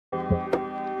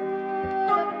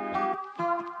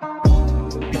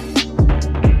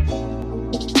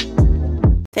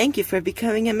Thank you for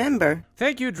becoming a member.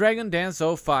 Thank you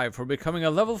DragonDance05 for becoming a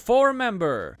level 4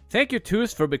 member. Thank you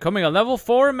Toos for becoming a level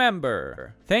 4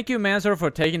 member. Thank you Manzor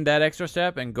for taking that extra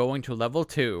step and going to level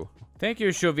 2. Thank you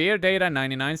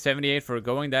ShuvierData9978 for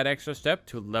going that extra step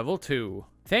to level 2.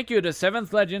 Thank you the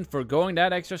 7th Legend for going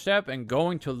that extra step and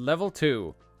going to level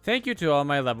 2. Thank you to all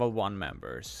my level 1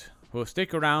 members who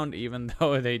stick around even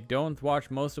though they don't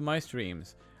watch most of my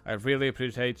streams. I really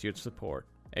appreciate your support.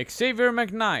 Xavier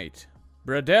McKnight,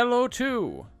 Bradello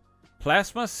 2,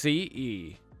 Plasma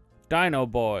CE, Dino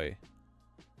Boy.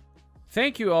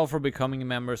 Thank you all for becoming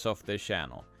members of this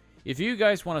channel. If you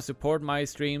guys want to support my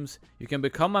streams, you can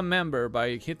become a member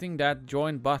by hitting that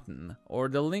join button or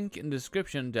the link in the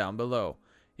description down below.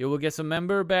 You will get some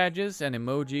member badges and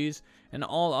emojis and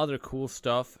all other cool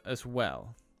stuff as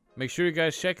well. Make sure you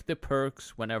guys check the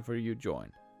perks whenever you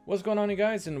join. What's going on you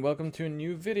guys, and welcome to a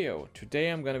new video. Today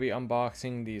I'm going to be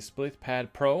unboxing the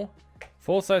SplitPad Pro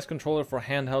full-size controller for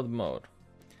handheld mode.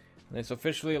 And it's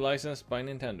officially licensed by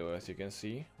Nintendo, as you can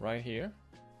see right here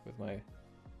with my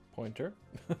pointer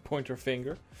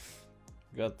finger.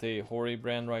 Got the Hori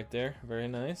brand right there, very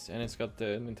nice, and it's got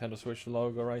the Nintendo Switch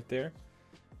logo right there.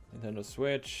 Nintendo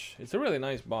Switch. It's a really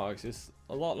nice box. It's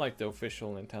a lot like the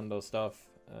official Nintendo stuff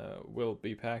will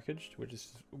be packaged, which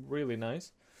is really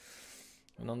nice.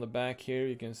 And on the back here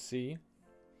you can see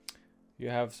you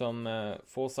have some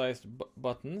full-sized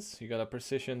buttons. You got a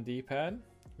precision D-pad.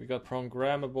 We got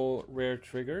programmable rear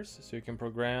triggers, so you can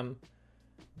program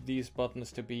these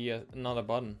buttons to be another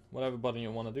button, whatever button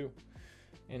you want to do.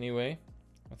 Anyway,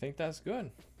 I think that's good.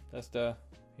 That's the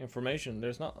information.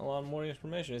 There's not a lot more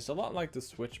information. It's a lot like the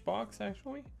Switch box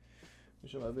actually,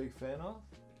 which I'm a big fan of.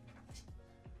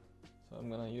 So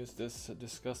I'm gonna use this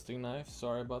disgusting knife.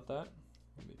 Sorry about that.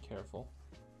 Be careful.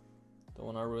 Don't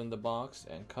want to ruin the box,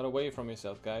 and cut away from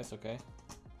yourself, guys. Okay.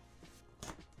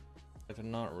 I do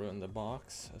not ruin the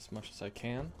box as much as I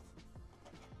can.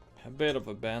 A bit of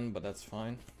a bend, but that's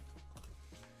fine.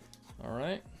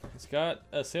 Alright, it's got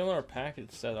a similar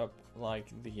package setup like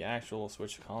the actual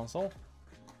Switch console.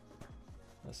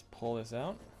 Let's pull this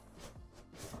out.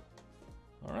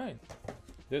 Alright,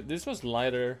 this was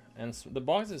lighter, and the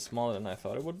box is smaller than I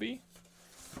thought it would be.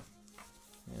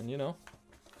 And you know,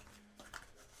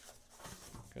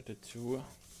 got the two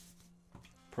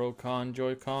Pro-Con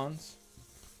Joy-Cons.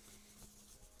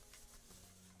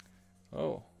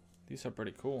 Oh, these are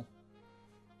pretty cool.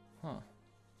 Huh.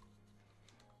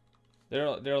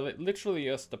 They're literally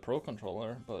just the Pro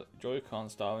controller, but Joy-Con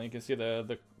style. And you can see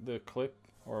the clip,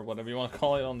 or whatever you want to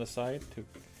call it, on the side to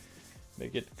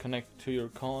make it connect to your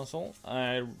console.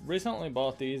 I recently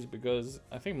bought these because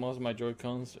I think most of my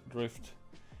Joy-Cons drift.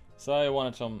 So I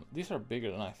wanted some. These are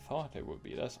bigger than I thought they would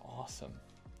be. That's awesome.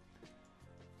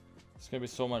 It's gonna be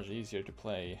so much easier to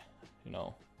play, you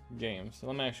know, games. So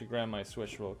let me actually grab my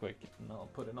Switch real quick and I'll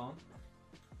put it on.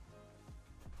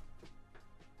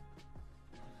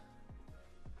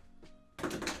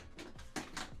 Okay.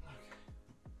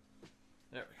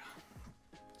 There we go.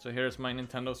 So here's my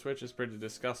Nintendo Switch. It's pretty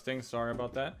disgusting. Sorry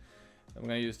about that. I'm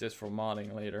gonna use this for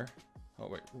modding later. Oh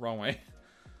wait, wrong way.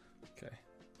 Okay.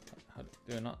 How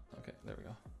do I not? Okay, there we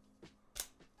go.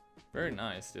 Very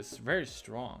nice. It's very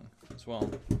strong as well.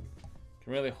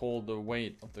 Can really hold the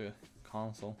weight of the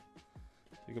console.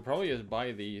 You could probably just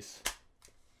buy these,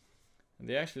 and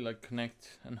they actually like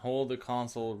connect and hold the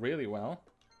console really well.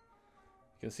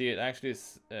 You can see it actually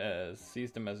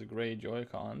sees them as gray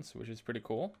Joy-Cons, which is pretty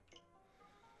cool.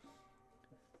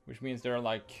 Which means they're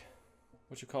like,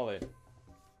 what you call it?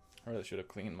 I really should have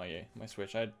cleaned my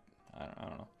Switch. I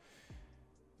don't know,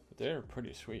 but they're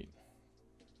pretty sweet.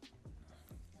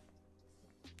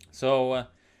 So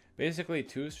basically,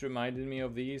 Toos reminded me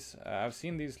of these. I've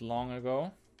seen these long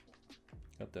ago.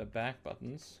 Got the back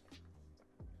buttons,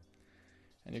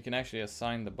 and you can actually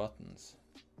assign the buttons.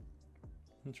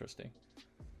 Interesting.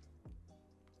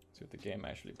 See if the game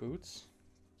actually boots.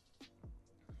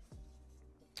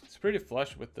 It's pretty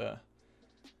flush with the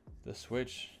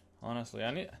Switch. Honestly,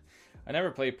 I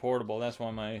never play portable. That's why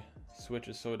my Switch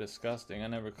is so disgusting. I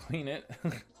never clean it.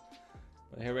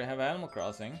 But here we have Animal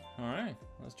Crossing. Alright,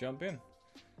 let's jump in.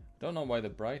 Don't know why the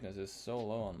brightness is so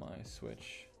low on my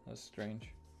Switch. That's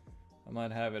strange. I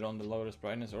might have it on the lowest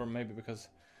brightness, or maybe because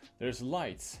there's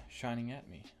lights shining at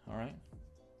me. Alright.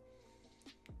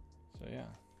 So yeah.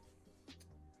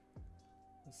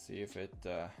 Let's see if it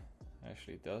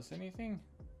actually does anything.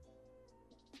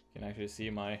 You can actually see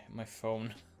my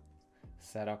phone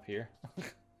set up here.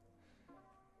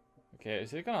 Okay,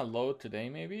 is it gonna load today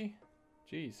maybe?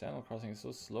 Jeez, Animal Crossing is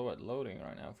so slow at loading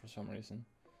right now for some reason.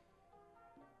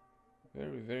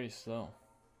 Very, very slow.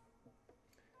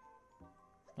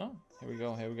 Oh, here we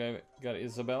go. Here we go. Got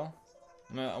Isabel.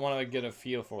 I want to get a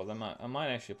feel for them. I might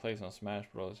actually play some Smash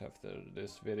Bros after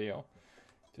this video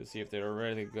to see if they're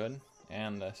really good.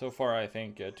 And so far, I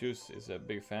think Toos is a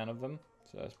big fan of them,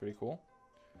 so that's pretty cool.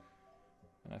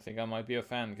 And I think I might be a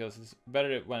fan because it's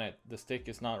better when the stick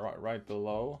is not right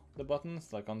below the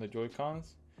buttons, like on the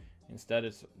Joy-Cons. Instead,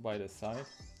 it's by the side,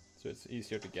 so it's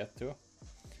easier to get to.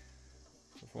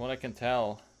 So from what I can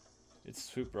tell, it's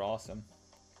super awesome.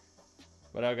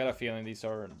 But I got a feeling these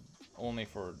are only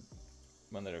for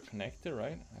when they're connected,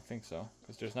 right? I think so,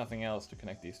 because there's nothing else to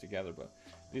connect these together. But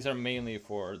these are mainly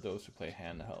for those who play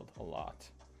handheld a lot.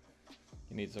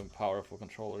 You need some powerful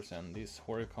controllers, and these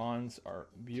Hori-Cons are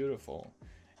beautiful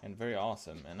and very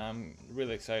awesome. And I'm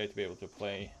really excited to be able to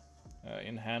play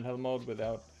in handheld mode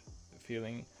without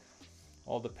feeling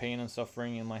all the pain and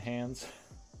suffering in my hands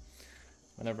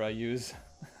whenever I use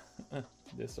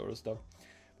this sort of stuff.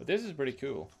 But this is pretty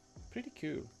cool. Pretty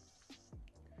cool.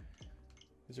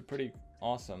 It's a pretty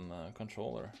awesome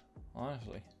controller,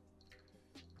 honestly.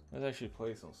 Let's actually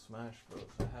play some Smash Bros.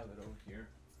 I have it over here.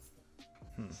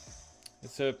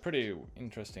 It's a pretty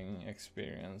interesting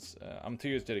experience. I'm too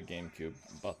used to the GameCube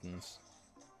buttons.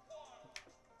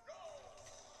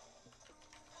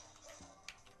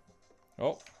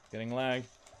 Oh, getting lag.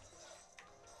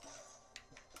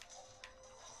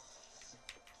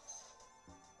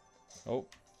 Oh,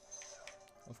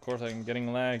 of course I'm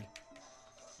getting lag.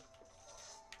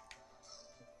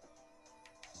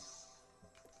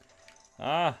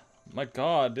 Ah, my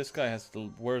god, this guy has the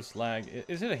worst lag.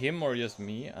 Is it him or just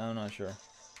me? I'm not sure.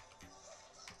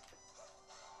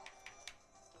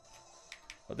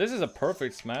 But this is a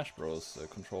perfect Smash Bros.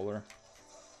 Controller.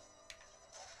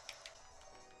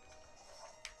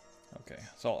 Okay,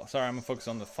 so sorry, I'm gonna focus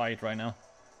on the fight right now.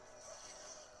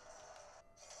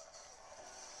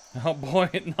 Oh boy,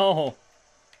 no!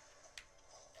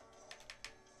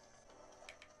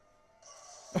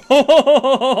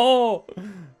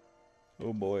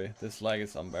 Oh boy, this lag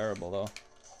is unbearable though.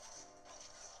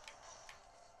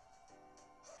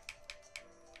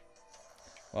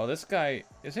 Well, this guy,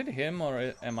 is it him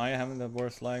or am I having the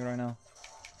worst lag right now?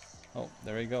 Oh,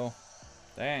 there we go.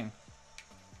 Dang.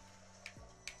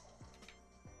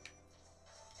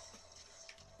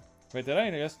 Wait, did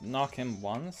I just knock him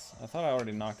once? I thought I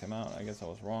already knocked him out. I guess I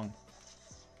was wrong.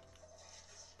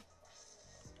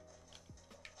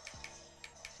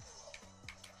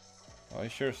 Oh, he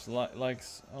sure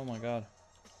likes... Oh my god.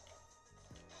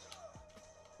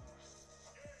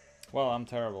 Well, I'm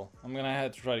terrible. I'm gonna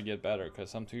have to try to get better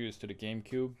because I'm too used to the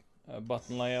GameCube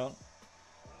button layout.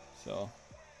 So...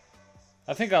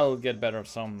 I think I'll get better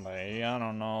someday. I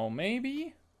don't know.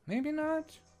 Maybe? Maybe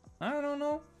not? I don't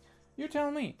know. You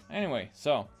tell me. Anyway,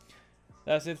 so...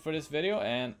 That's it for this video,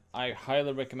 and I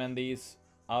highly recommend these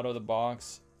out of the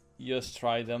box. Just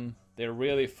try them. They're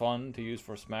really fun to use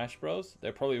for Smash Bros.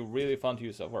 They're probably really fun to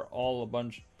use for a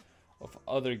bunch of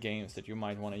other games that you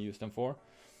might want to use them for.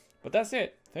 But that's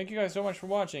it. Thank you guys so much for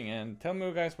watching, and tell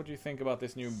me guys what you think about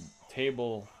this new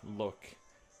table look.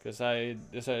 Because I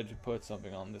decided to put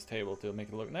something on this table to make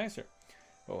it look nicer.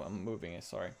 Oh, I'm moving it,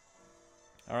 sorry.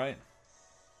 Alright.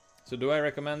 So do I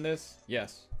recommend this?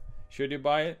 Yes. Should you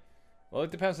buy it? Well,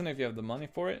 it depends on if you have the money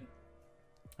for it.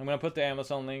 I'm going to put the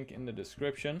Amazon link in the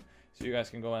description so you guys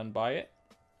can go and buy it.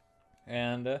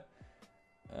 And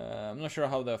I'm not sure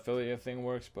how the affiliate thing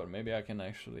works, but maybe I can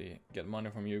actually get money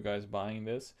from you guys buying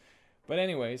this. But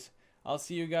anyways, I'll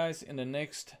see you guys in the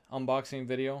next unboxing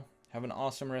video. Have an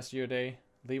awesome rest of your day.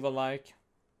 Leave a like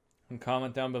and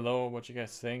comment down below what you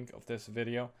guys think of this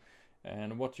video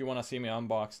and what you want to see me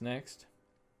unbox next.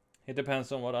 It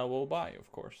depends on what I will buy,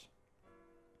 of course.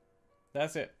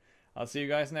 That's it. I'll see you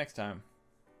guys next time.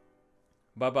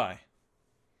 Bye-bye.